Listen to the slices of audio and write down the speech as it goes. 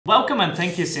Welcome and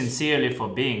thank you sincerely for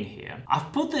being here.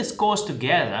 I've put this course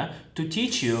together to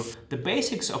teach you the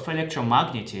basics of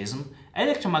electromagnetism,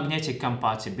 electromagnetic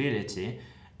compatibility,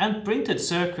 and printed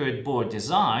circuit board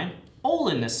design, all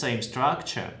in the same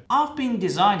structure. I've been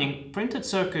designing printed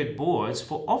circuit boards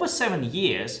for over 7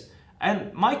 years,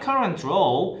 and my current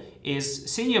role is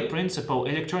Senior Principal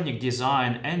Electronic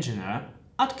Design Engineer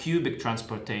at Cubic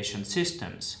Transportation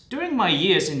Systems. During my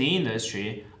years in the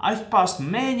industry, I've passed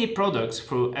many products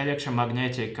through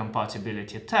electromagnetic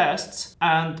compatibility tests,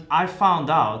 and I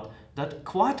found out that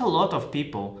quite a lot of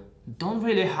people don't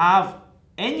really have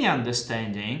any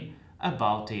understanding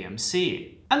about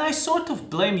EMC. And I sort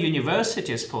of blame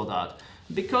universities for that,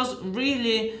 because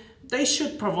really they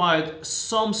should provide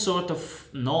some sort of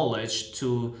knowledge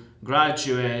to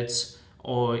graduates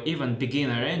or even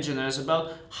beginner engineers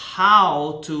about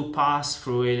how to pass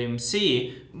through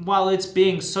EMC while it's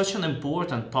being such an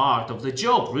important part of the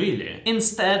job, really.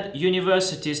 Instead,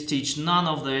 universities teach none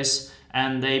of this,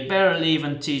 and they barely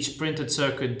even teach printed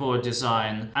circuit board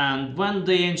design. And when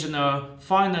the engineer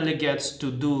finally gets to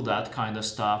do that kind of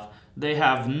stuff, they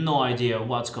have no idea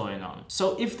what's going on.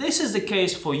 So if this is the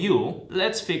case for you,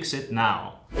 let's fix it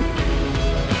now.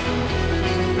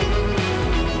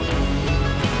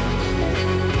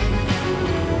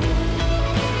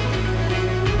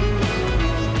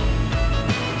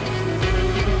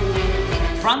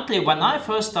 Frankly, when I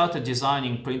first started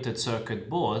designing printed circuit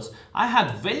boards, I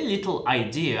had very little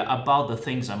idea about the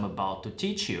things I'm about to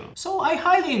teach you. So I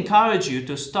highly encourage you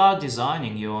to start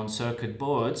designing your own circuit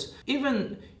boards,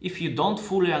 even if you don't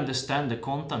fully understand the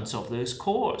contents of this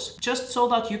course, just so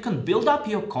that you can build up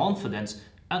your confidence.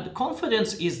 And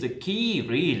confidence is the key,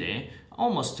 really,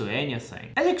 almost to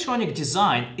anything. Electronic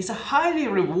design is a highly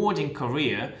rewarding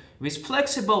career with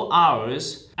flexible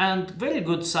hours and very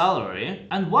good salary.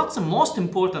 And what's the most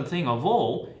important thing of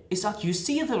all is that you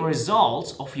see the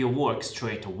results of your work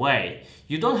straight away.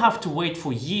 You don't have to wait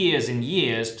for years and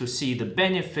years to see the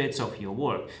benefits of your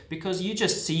work, because you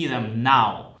just see them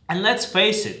now. And let's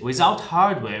face it, without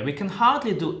hardware we can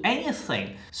hardly do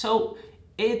anything. So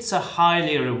it's a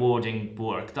highly rewarding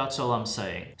work, that's all I'm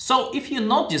saying. So if you're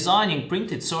not designing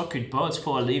printed circuit boards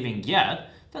for a living yet,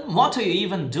 then what are you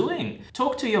even doing?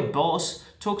 Talk to your boss,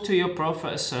 talk to your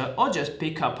professor, or just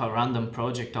pick up a random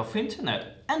project off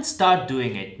internet and start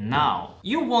doing it now.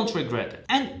 You won't regret it.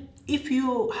 And if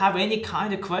you have any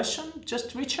kind of question,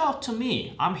 just reach out to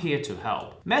me. I'm here to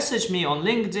help. Message me on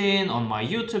LinkedIn, on my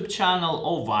YouTube channel,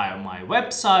 or via my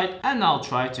website, and I'll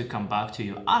try to come back to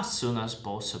you as soon as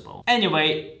possible.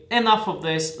 Anyway, enough of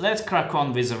this, let's crack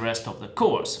on with the rest of the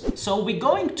course. So we're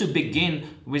going to begin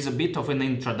with a bit of an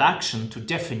introduction to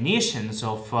definitions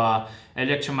of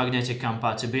electromagnetic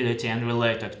compatibility and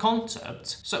related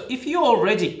concepts. So if you're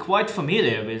already quite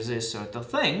familiar with this sort of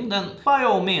thing, then by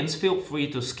all means feel free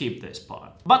to skip this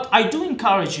part. But I do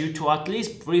encourage you to at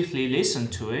least briefly listen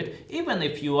to it, even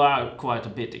if you are quite a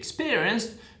bit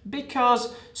experienced,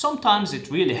 because sometimes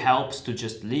it really helps to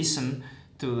just listen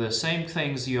to the same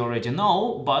things you already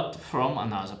know, but from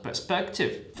another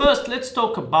perspective. First, let's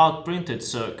talk about printed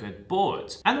circuit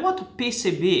boards. And what a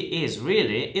PCB is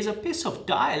really is a piece of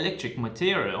dielectric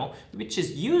material, which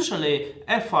is usually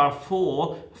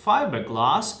FR4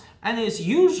 fiberglass and is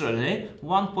usually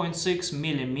 1.6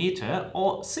 millimeter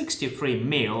or 63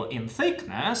 mil in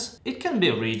thickness. It can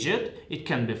be rigid, it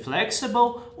can be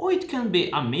flexible, or it can be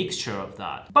a mixture of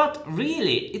that. But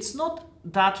really, it's not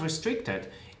that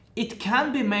restricted. It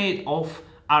can be made of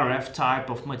RF type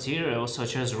of material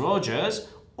such as Rogers,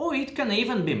 or it can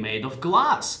even be made of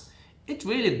glass. It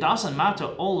really doesn't matter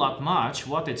all that much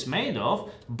what it's made of,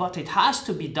 but it has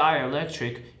to be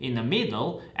dielectric in the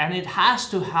middle, and it has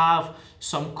to have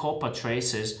some copper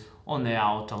traces on the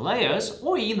outer layers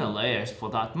or inner layers for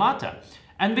that matter.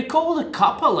 And we call the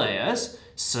copper layers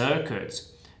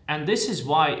circuits. And this is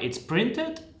why it's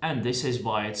printed, and this is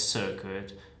why it's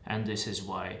circuit. And this is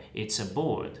why it's a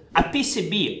board. A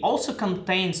PCB also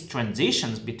contains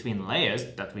transitions between layers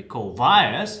that we call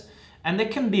vias, and there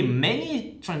can be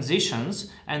many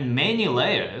transitions and many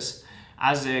layers,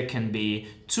 as there can be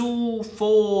 2,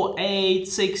 4, 8,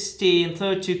 16,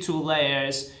 32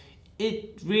 layers.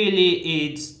 It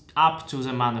really is up to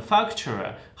the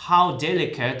manufacturer how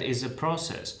delicate is the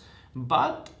process.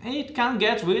 But it can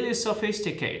get really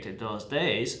sophisticated those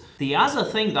days. The other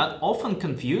thing that often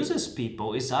confuses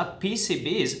people is that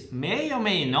PCBs may or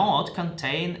may not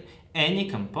contain any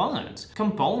components.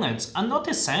 Components are not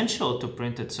essential to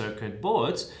printed circuit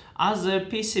boards, as a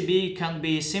PCB can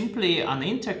be simply an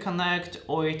interconnect,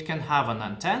 or it can have an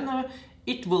antenna.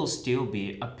 It will still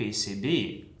be a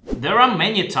PCB. There are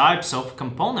many types of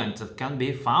components that can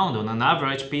be found on an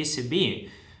average PCB.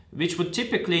 which would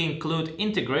typically include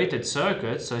integrated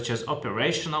circuits such as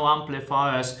operational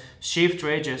amplifiers, shift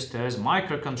registers,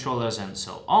 microcontrollers and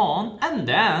so on. And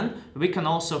then we can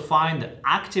also find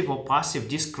active or passive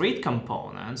discrete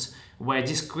components, where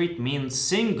discrete means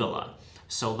singular.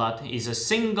 So that is a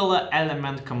singular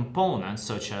element component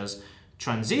such as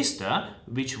transistor,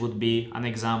 which would be an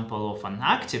example of an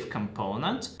active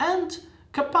component, and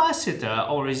capacitor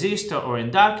or resistor or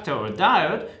inductor or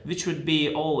diode, which would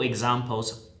be all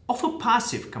examples of a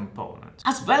passive component.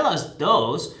 As well as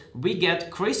those, we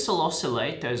get crystal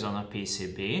oscillators on a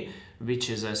PCB, which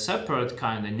is a separate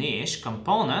kind of niche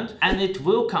component, and it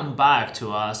will come back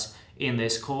to us in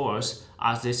this course,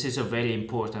 as this is a very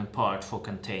important part for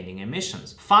containing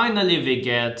emissions. Finally, we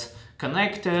get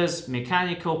connectors,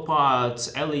 mechanical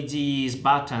parts, LEDs,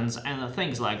 buttons and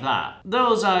things like that.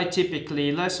 Those are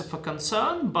typically less of a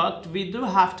concern, but we do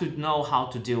have to know how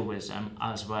to deal with them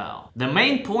as well. The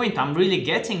main point I'm really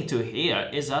getting to here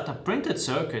is that a printed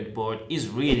circuit board is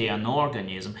really an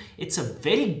organism. It's a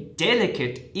very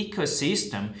delicate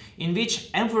ecosystem in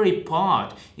which every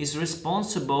part is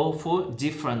responsible for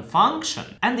different function.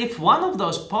 And if one of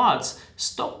those parts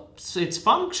stops its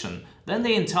function, then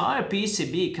the entire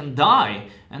PCB can die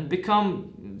and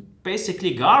become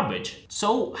basically garbage.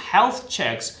 So health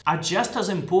checks are just as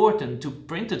important to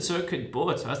printed circuit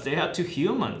boards as they are to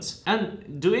humans.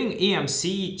 And doing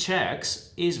EMC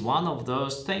checks is one of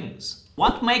those things.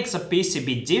 What makes a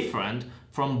PCB different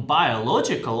from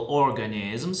biological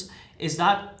organisms is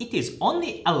that it is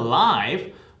only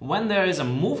alive when there is a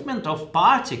movement of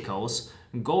particles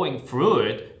going through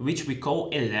it, which we call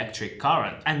electric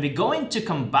current. And we're going to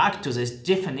come back to this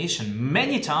definition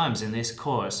many times in this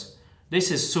course.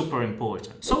 This is super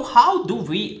important. So how do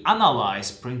we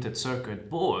analyze printed circuit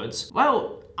boards?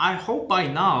 Well, I hope by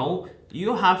now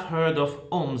you have heard of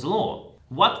Ohm's law.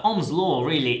 What Ohm's law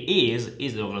really is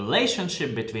the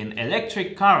relationship between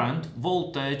electric current,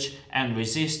 voltage and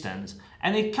resistance.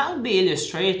 And it can be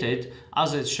illustrated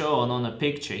as it's shown on a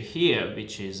picture here,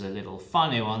 which is a little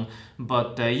funny one,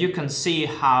 but you can see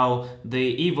how the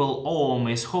evil Ohm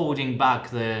is holding back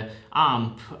the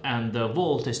amp and the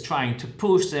volt is trying to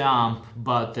push the amp,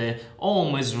 but the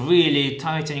Ohm is really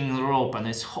tightening the rope and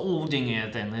it's holding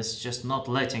it and it's just not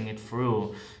letting it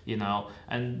through, you know.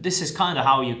 And this is kind of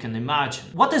how you can imagine.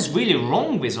 What is really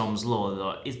wrong with Ohm's law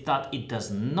though is that it does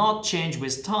not change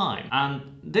with time, and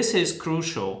this is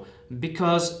crucial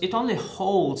because it only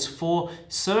holds for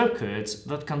circuits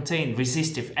that contain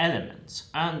resistive elements.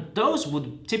 And those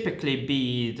would typically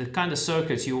be the kind of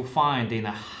circuits you'll find in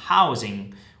a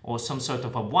housing or some sort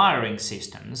of a wiring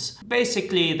systems.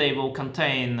 Basically, they will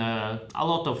contain a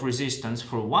lot of resistance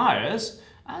through wires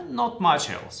and not much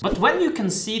else. But when you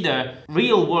consider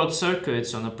real-world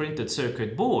circuits on a printed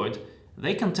circuit board,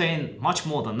 they contain much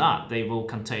more than that. They will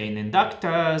contain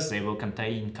inductors, they will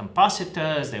contain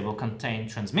capacitors, they will contain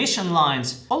transmission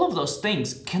lines. All of those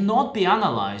things cannot be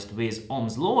analyzed with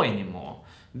Ohm's law anymore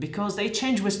because they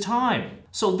change with time.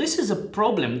 So this is a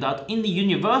problem that in the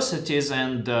universities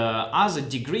and other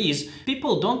degrees,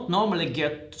 people don't normally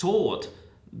get taught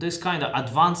this kind of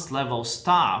advanced level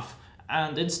stuff,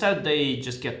 and instead they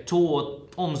just get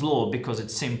taught Ohm's law because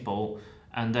it's simple.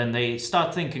 And then they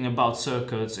start thinking about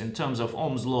circuits in terms of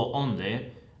Ohm's law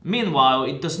only. Meanwhile,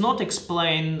 it does not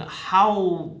explain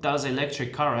how does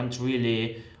electric current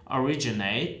really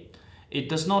originate. It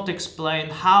does not explain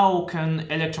how can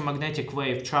electromagnetic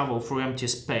wave travel through empty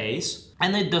space.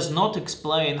 And it does not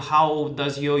explain how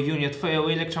does your unit fail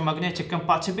electromagnetic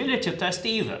compatibility test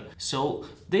either. So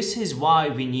this is why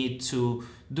we need to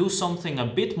do something a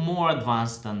bit more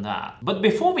advanced than that. But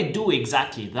before we do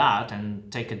exactly that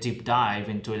and take a deep dive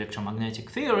into electromagnetic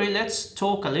theory, let's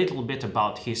talk a little bit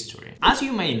about history. As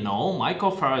you may know,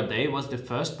 Michael Faraday was the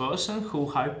first person who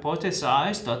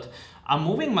hypothesized that a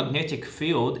moving magnetic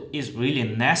field is really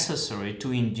necessary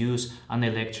to induce an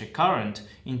electric current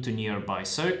into nearby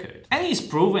circuit. And he's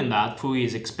proven that through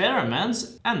his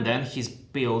experiments, and then he's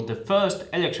built the first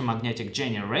electromagnetic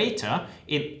generator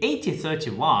in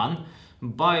 1831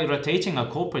 by rotating a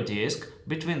copper disc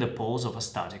between the poles of a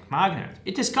static magnet.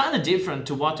 It is kind of different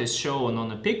to what is shown on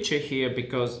the picture here,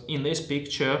 because in this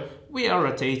picture we are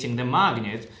rotating the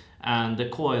magnet and the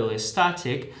coil is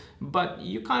static, but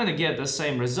you kind of get the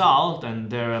same result,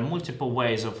 and there are multiple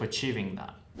ways of achieving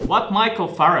that. What Michael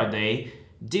Faraday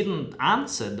didn't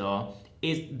answer though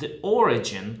is the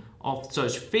origin of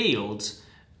such fields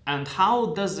and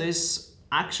how does this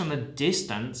action at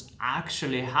distance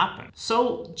actually happen.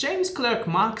 So James Clerk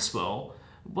Maxwell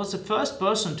was the first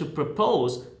person to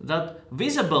propose that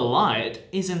visible light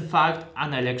is in fact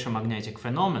an electromagnetic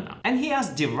phenomenon. And he has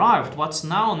derived what's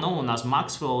now known as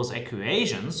Maxwell's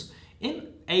equations in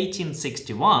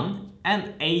 1861 and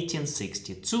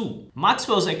 1862.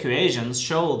 Maxwell's equations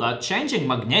show that changing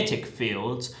magnetic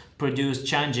fields produce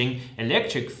changing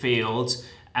electric fields,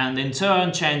 and in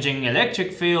turn changing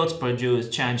electric fields produce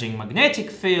changing magnetic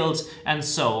fields, and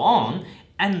so on.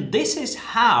 And this is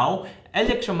how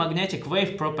electromagnetic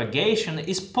wave propagation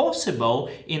is possible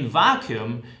in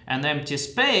vacuum and empty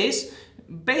space,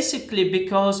 basically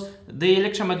because the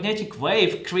electromagnetic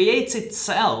wave creates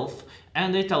itself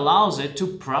and it allows it to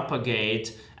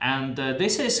propagate. And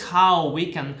this is how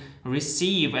we can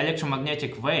receive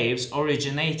electromagnetic waves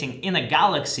originating in a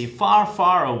galaxy far,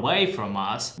 far away from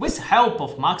us. With help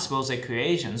of Maxwell's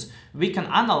equations, we can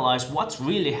analyze what's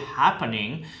really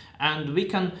happening, and we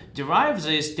can derive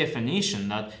this definition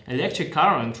that electric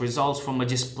current results from a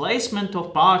displacement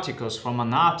of particles from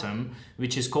an atom,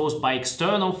 which is caused by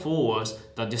external force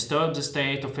that disturbs the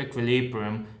state of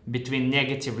equilibrium between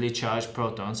negatively charged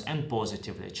protons and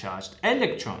positively charged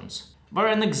electrons. But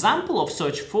an example of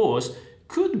such force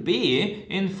could be,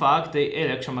 in fact, the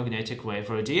electromagnetic wave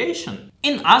radiation.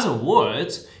 In other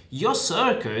words, your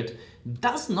circuit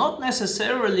does not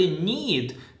necessarily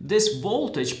need this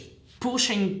voltage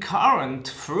pushing current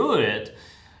through it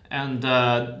and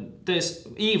this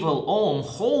evil ohm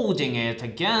holding it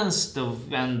against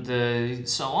and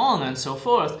so on and so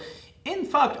forth. In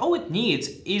fact, all it needs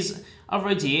is a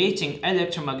radiating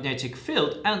electromagnetic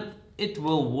field, and it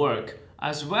will work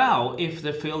as well if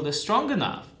the field is strong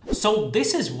enough. So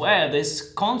this is where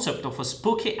this concept of a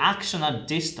spooky action at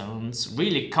distance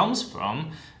really comes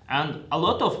from, and a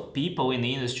lot of people in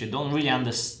the industry don't really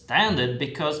understand it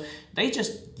because they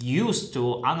just used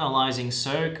to analyzing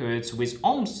circuits with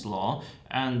Ohm's law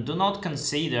and do not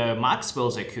consider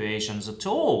Maxwell's equations at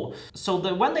all. So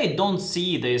that when they don't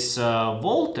see this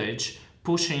voltage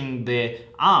pushing the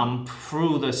amp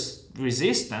through this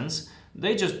resistance,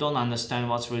 they just don't understand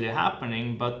what's really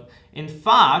happening. But in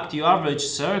fact, your average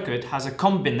circuit has a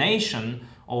combination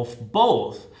of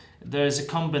both. There is a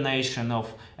combination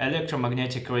of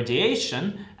electromagnetic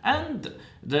radiation and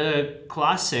the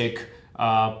classic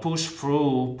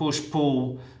push-through,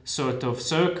 push-pull sort of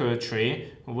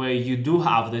circuitry, where you do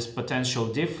have this potential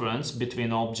difference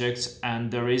between objects and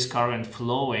there is current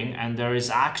flowing and there is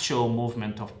actual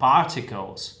movement of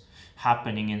particles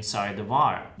happening inside the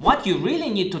wire. What you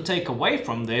really need to take away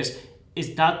from this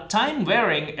is that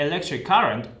time-varying electric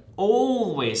current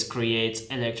always creates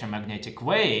electromagnetic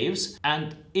waves,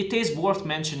 and it is worth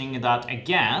mentioning that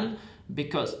again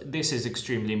because this is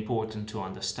extremely important to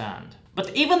understand.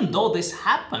 But even though this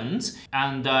happens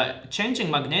and changing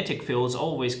magnetic fields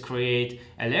always create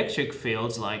electric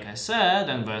fields, like I said,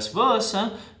 and vice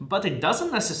versa, but it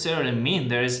doesn't necessarily mean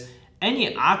there is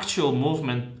any actual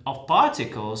movement of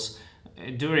particles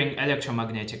during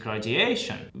electromagnetic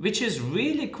radiation, which is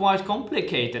really quite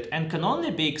complicated and can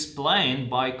only be explained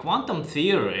by quantum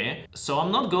theory. So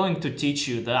I'm not going to teach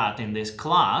you that in this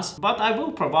class, but I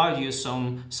will provide you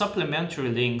some supplementary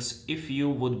links if you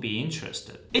would be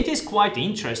interested. It is quite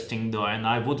interesting though, and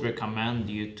I would recommend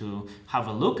you to have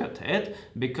a look at it,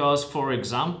 because for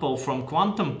example, from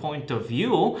quantum point of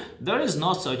view, there is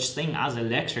no such thing as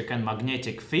electric and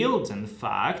magnetic fields, in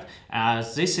fact,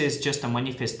 as this is just a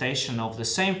manifestation of the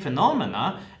same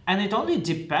phenomena, and it only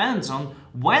depends on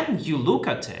when you look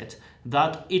at it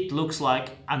that it looks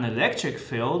like an electric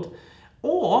field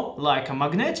or like a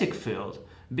magnetic field,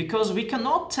 because we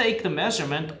cannot take the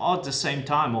measurement at the same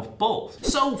time of both.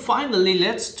 So finally,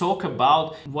 let's talk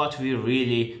about what we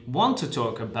really want to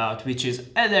talk about, which is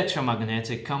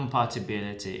electromagnetic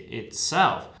compatibility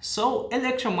itself. So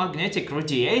electromagnetic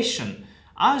radiation,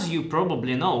 as you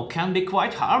probably know, can be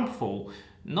quite harmful,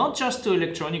 not just to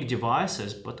electronic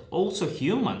devices, but also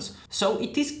humans. So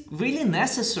it is really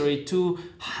necessary to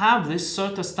have this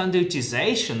sort of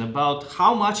standardization about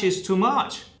how much is too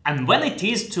much. And when it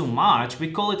is too much, we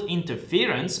call it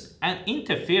interference, and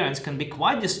interference can be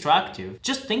quite destructive.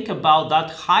 Just think about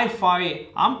that hi-fi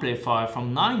amplifier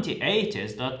from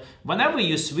 1980s that whenever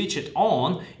you switch it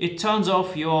on, it turns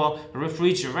off your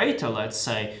refrigerator, let's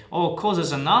say, or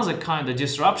causes another kind of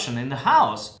disruption in the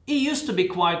house. It used to be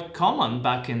quite common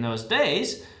back in those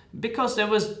days because there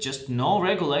was just no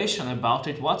regulation about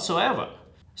it whatsoever.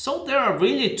 So there are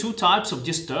really two types of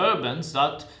disturbance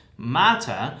that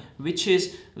matter, which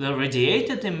is the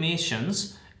radiated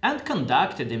emissions and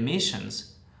conducted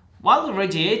emissions. While the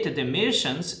radiated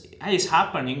emissions is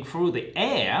happening through the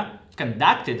air,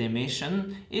 conducted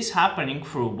emission is happening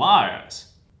through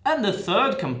wires. And the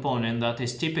third component that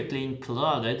is typically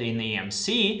included in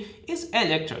EMC is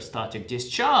electrostatic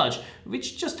discharge,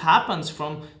 which just happens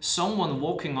from someone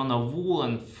walking on a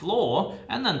woolen floor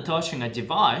and then touching a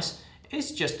device.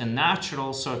 It's just a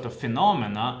natural sort of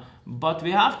phenomena, but we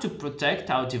have to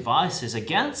protect our devices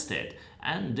against it.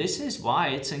 And this is why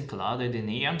it's included in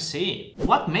EMC.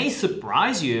 What may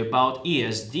surprise you about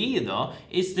ESD though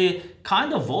is the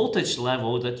kind of voltage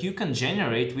level that you can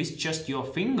generate with just your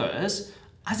fingers,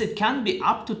 as it can be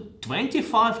up to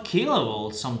 25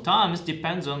 kilovolts sometimes,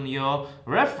 depends on your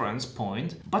reference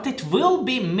point, but it will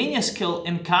be minuscule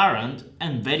in current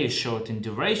and very short in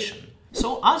duration.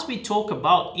 So as we talk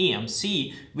about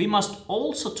EMC, we must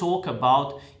also talk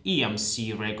about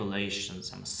EMC regulations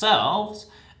themselves,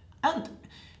 and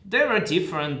there are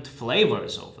different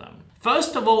flavors of them.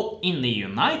 First of all, in the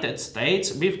United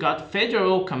States, we've got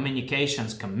Federal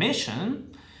Communications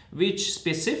Commission, which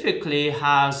specifically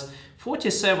has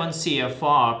 47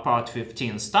 CFR Part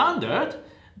 15 standard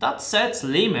that sets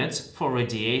limits for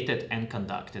radiated and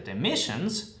conducted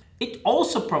emissions. It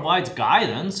also provides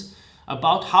guidance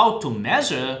about how to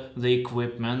measure the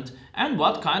equipment and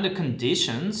what kind of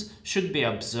conditions should be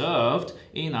observed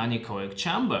in anechoic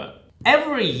chamber.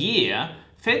 Every year,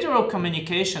 Federal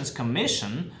Communications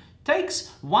Commission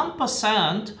takes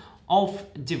 1% of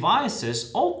devices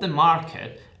off the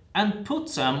market and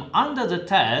puts them under the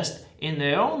test in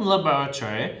their own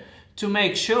laboratory to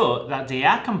make sure that they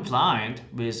are compliant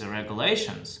with the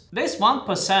regulations. This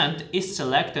 1% is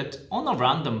selected on a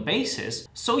random basis,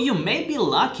 so you may be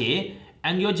lucky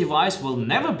and your device will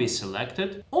never be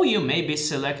selected, or you may be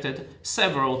selected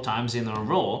several times in a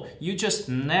row, you just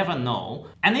never know.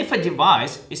 And if a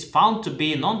device is found to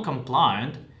be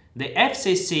non-compliant, the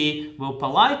FCC will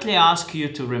politely ask you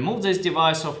to remove this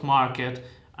device off market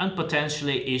and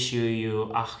potentially issue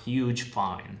you a huge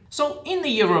fine. So in the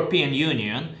European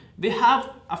Union, we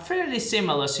have a fairly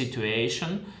similar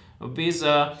situation with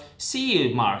a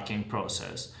CE marking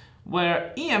process,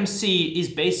 where EMC is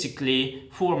basically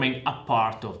forming a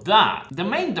part of that. The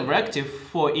main directive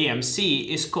for EMC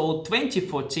is called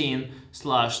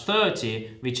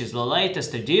 2014/30, which is the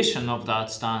latest edition of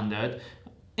that standard.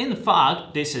 In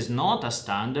fact, this is not a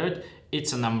standard,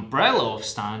 it's an umbrella of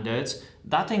standards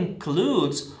that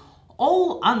includes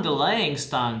all underlying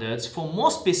standards for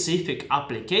more specific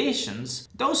applications.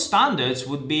 Those standards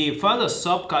would be further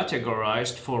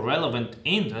subcategorized for relevant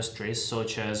industries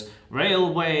such as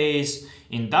railways,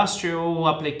 industrial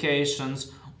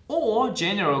applications, or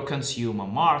general consumer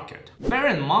market. Bear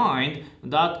in mind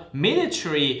that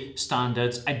military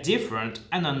standards are different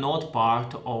and are not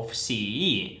part of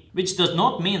CE, which does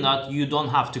not mean that you don't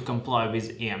have to comply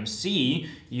with EMC,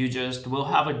 you just will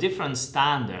have a different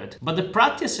standard. But the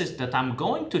practices that I'm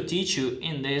going to teach you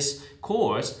in this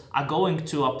course are going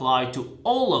to apply to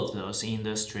all of those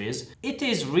industries. It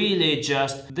is really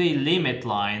just the limit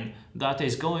line that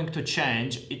is going to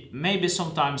change. It may be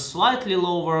sometimes slightly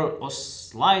lower or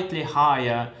slightly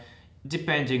higher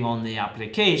depending on the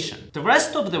application. The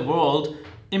rest of the world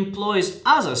employs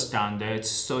other standards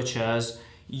such as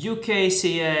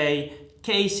UKCA,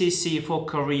 KCC for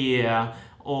Korea,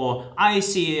 or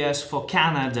ICS for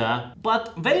Canada,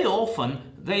 but very often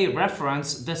they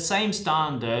reference the same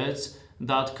standards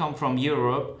that come from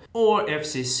Europe or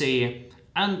FCC,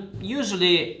 and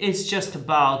usually it's just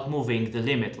about moving the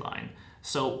limit line.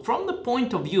 So from the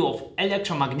point of view of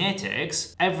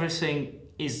electromagnetics, everything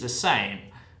is the same,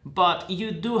 but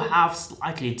you do have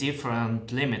slightly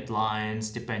different limit lines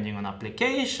depending on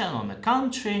application, on the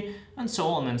country, and so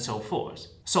on and so forth.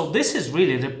 So this is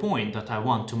really the point that I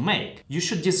want to make. You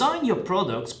should design your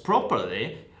products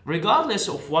properly, regardless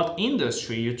of what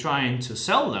industry you're trying to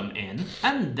sell them in,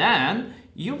 and then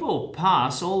you will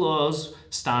pass all those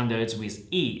standards with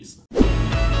ease.